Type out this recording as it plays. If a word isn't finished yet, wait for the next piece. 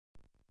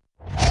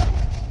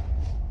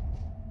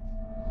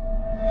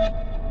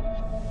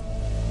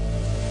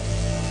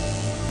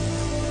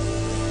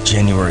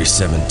January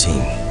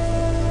 17,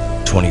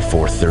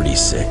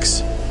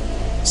 2436.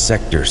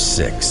 Sector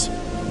 6,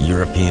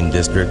 European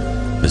District,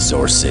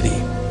 Bazaar City.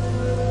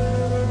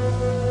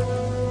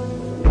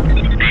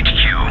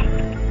 HQ,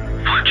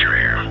 Fletcher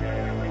here.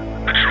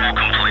 Patrol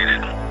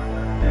completed.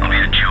 I'll be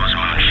at Joe's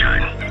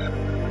Moonshine.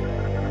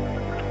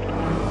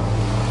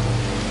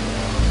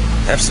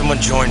 Have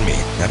someone join me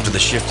after the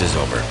shift is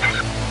over.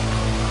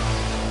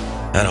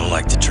 I don't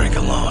like to drink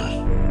alone.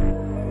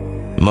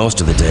 Most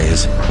of the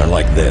days are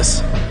like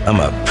this.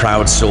 I'm a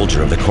proud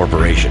soldier of the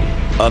corporation.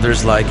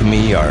 Others like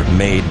me are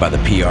made by the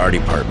PR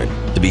department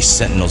to be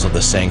sentinels of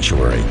the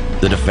sanctuary,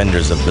 the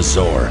defenders of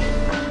Bazaar.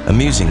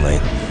 Amusingly,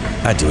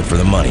 I do it for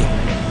the money.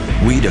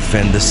 We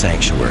defend the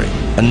sanctuary,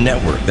 a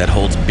network that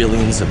holds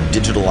billions of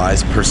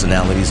digitalized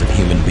personalities of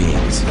human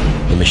beings.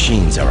 The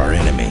machines are our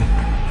enemy.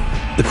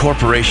 The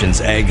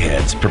corporation's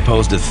eggheads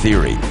proposed a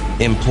theory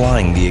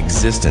implying the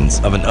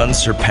existence of an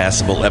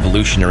unsurpassable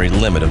evolutionary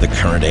limit of the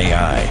current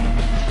AI.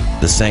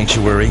 The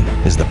sanctuary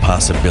is the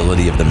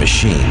possibility of the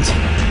machines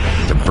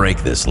to break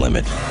this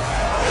limit.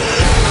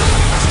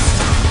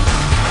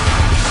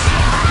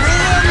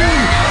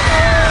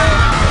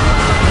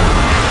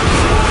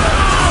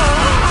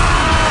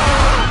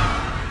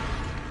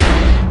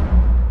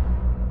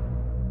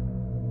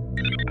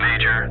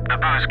 Major, the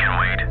booze can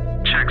wait.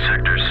 Check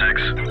Sector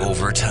 6.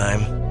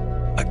 Overtime?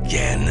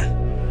 Again?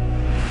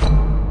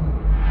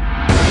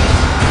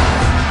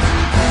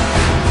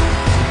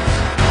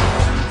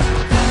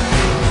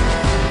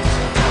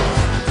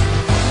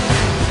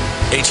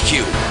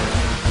 HQ.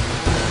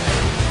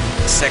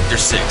 Sector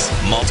 6,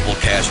 multiple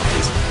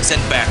casualties.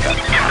 Send backup.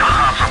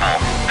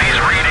 Impossible. These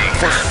readings.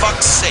 For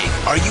fuck's sake,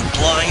 are you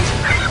blind?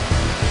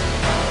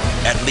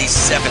 At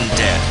least 7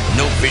 dead.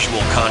 No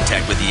visual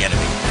contact with the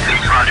enemy.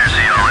 Roger,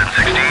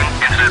 CLN-16.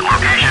 Incident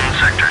location,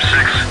 Sector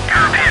 6,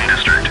 European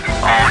District.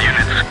 All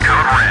units,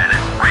 code red.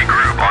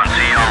 Regroup on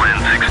CL